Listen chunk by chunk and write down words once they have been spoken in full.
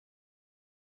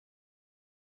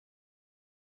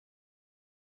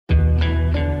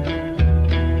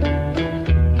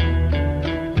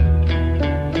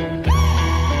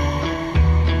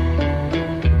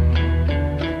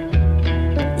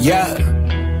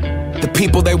The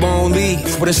people, they won't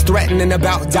leave. What is threatening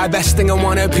about divesting in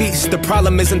one piece? The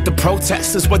problem isn't the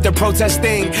protest, it's what they're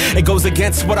protesting. It goes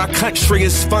against what our country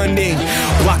is funding.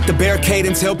 Block the barricade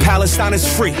until Palestine is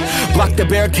free. Block the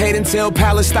barricade until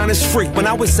Palestine is free. When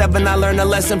I was 7, I learned a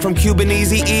lesson from Cuban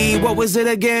Eazy-E. What was it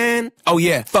again? Oh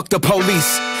yeah, fuck the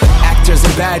police. Actors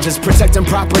and badges protecting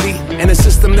property in a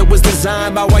system that was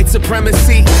designed by white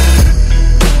supremacy.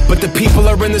 But the people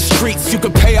are in the streets. You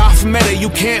can pay off Meta, you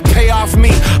can't pay off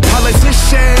me.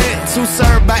 Politicians who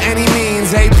serve by any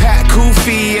means, APAC,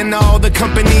 Kufi, and all the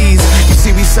companies. You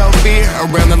see, we sell fear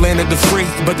around the land of the free,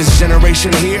 but this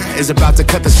generation here is about to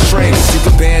cut the strings. You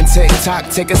can ban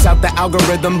TikTok, take us out the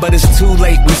algorithm, but it's too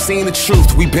late. We've seen the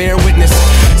truth, we bear witness.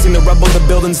 Seen the rubble, the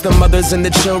buildings, the mothers and the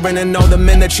children, and all the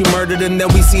men that you murdered, and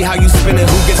then we see how you spin it.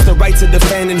 Who gets the right to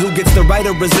defend and who gets the right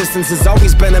of resistance? Has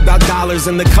always been about dollars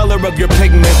and the color of your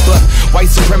pigment. But white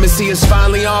supremacy is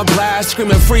finally on blast,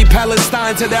 screaming free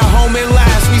Palestine to their home at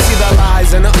last. We see the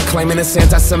lies and claiming it's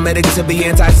anti-Semitic to be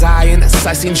anti-Zionist.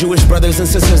 I seen Jewish brothers and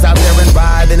sisters out there and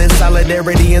writhing in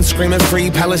solidarity and screaming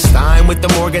free Palestine, with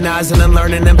them organizing and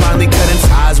learning and finally cutting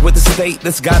ties with the state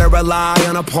that's gotta rely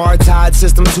on apartheid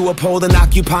system to uphold and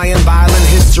occupying violent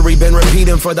history. Been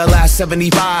repeating for the last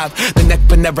 75. The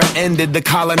Nakba never ended, the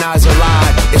colonizer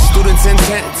lied. If students'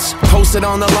 intents posted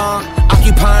on the lawn,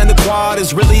 occupying the quad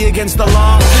is really against the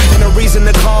law, and a reason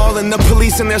to call in the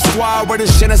police and their squad. Where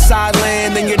does genocide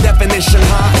land in your definition,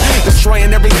 huh?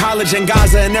 Destroying every college in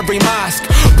Gaza and every mosque,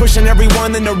 pushing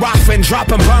everyone into Rafah and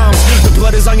dropping bombs. The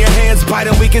blood is on your hands,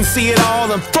 Biden, we can see it all.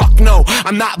 And fuck no,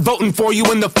 I'm not voting for you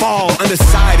in the fall.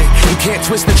 Undecided, you can't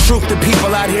twist the truth, the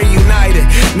people out here united.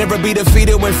 Never be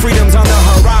defeated when freedom's on the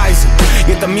horizon.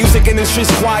 Yet the music industry's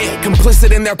quiet,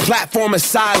 complicit in their platform of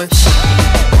silence.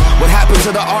 What happened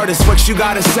to the artist? What you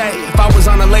gotta say? If I was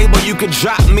on a label, you could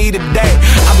drop me today.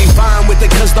 I'll be fine with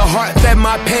it, cause the heart fed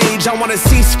my page. I want a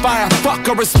ceasefire, fuck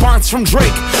a response from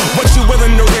Drake. What you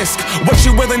willing to risk? What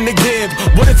you willing to give?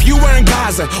 What if you were in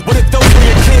Gaza? What if those were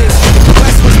your kids? If the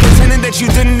West was pretending that you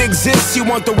didn't exist, you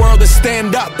want the world to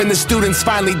stand up, and the students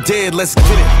finally did. Let's get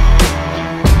it.